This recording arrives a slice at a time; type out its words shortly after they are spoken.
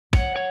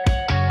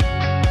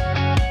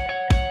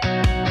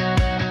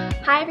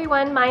Hi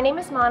everyone, my name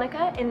is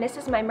Monica and this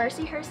is my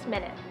Mercyhurst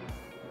Minute.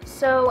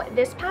 So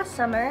this past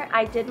summer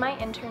I did my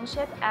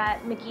internship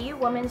at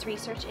Magee-Womens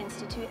Research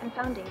Institute and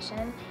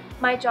Foundation.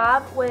 My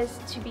job was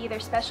to be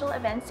their special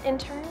events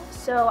intern,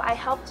 so I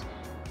helped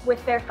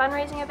with their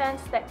fundraising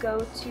events that go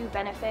to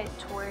benefit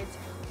towards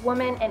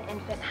women and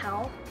infant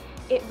health.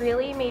 It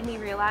really made me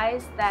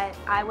realize that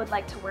I would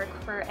like to work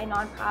for a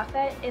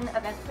nonprofit in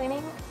event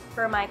planning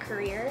for my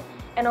career,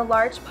 and a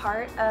large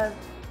part of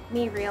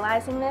me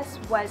realizing this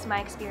was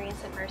my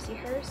experience at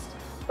Mercyhurst,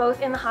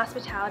 both in the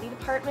hospitality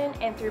department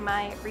and through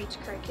my REACH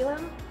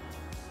curriculum.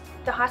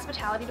 The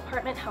hospitality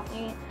department helped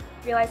me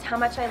realize how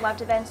much I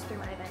loved events through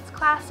my events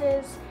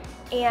classes,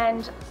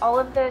 and all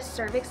of the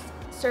service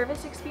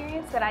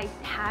experience that I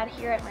had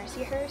here at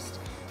Mercyhurst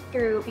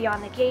through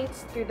Beyond the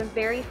Gates, through the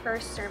very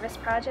first service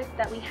project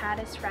that we had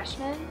as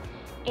freshmen,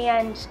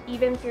 and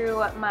even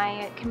through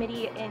my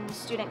committee in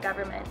student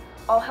government,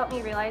 all helped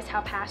me realize how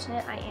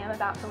passionate I am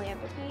about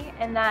philanthropy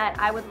and that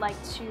I would like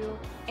to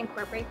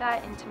incorporate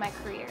that into my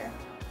career.